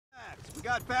We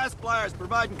got fast flyers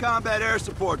providing combat air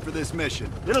support for this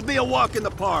mission. It'll be a walk in the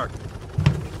park.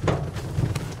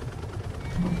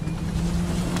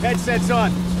 Headsets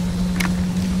on.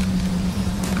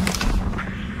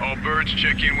 All birds,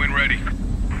 check in when ready.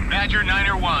 Badger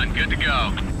 9-1, good to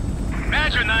go.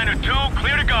 Badger 9-2,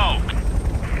 clear to go.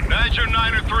 Badger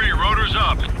 9-3, rotors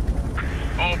up.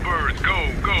 All birds,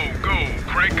 go, go, go.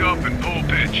 Crank up and pull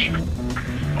pitch.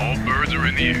 All birds are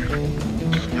in the air.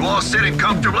 You all sitting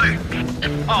comfortably?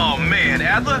 Oh man,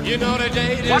 Adler. You know the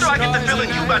day Why do I get the feeling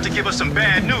you about to give us some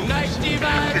bad news?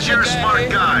 Because you're a smart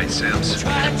guy, Sims.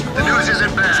 The news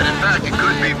isn't bad. In fact, it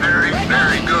could be very,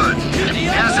 very good. The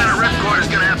asset at Ripcord is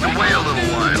going to have to wait a little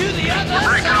while. We're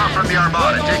breaking off from the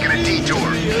Armada, taking a detour.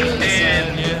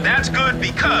 And that's good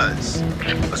because...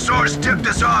 A source tipped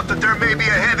us off that there may be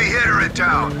a heavy hitter in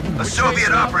town. A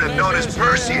Soviet operative known as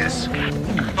Perseus.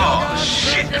 Oh,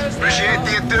 shit. Appreciate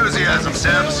the enthusiasm,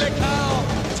 Sims.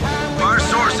 If our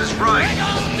source is right,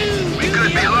 we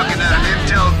could be looking at an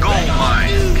intel gold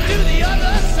mine.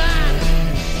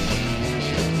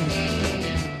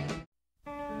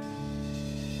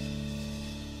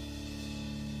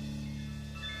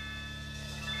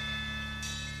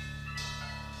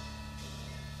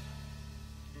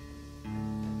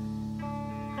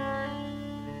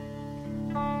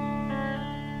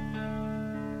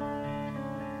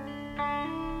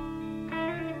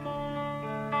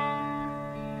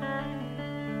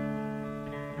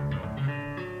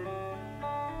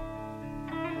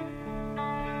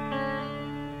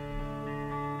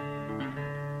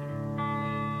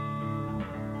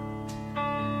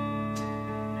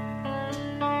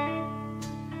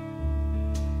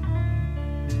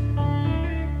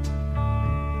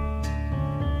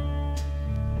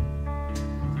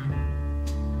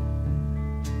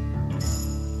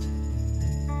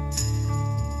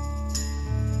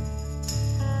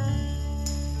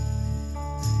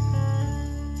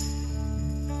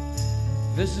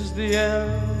 This is the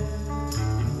end,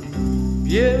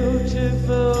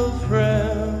 beautiful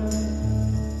friend.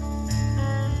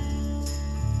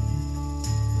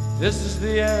 This is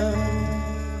the end,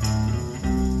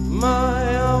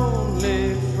 my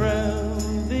only friend.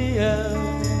 The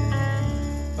end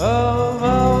of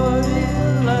our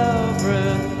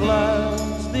elaborate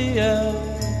plans. The end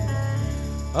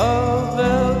of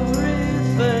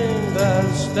everything that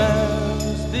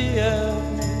stands. The end.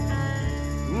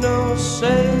 No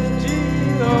safety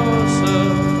or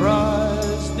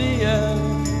surprise, the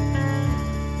end.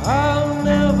 I'll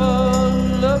never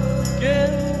look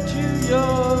into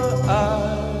your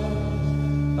eyes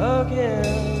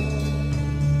again.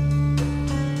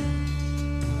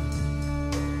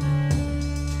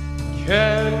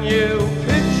 Can you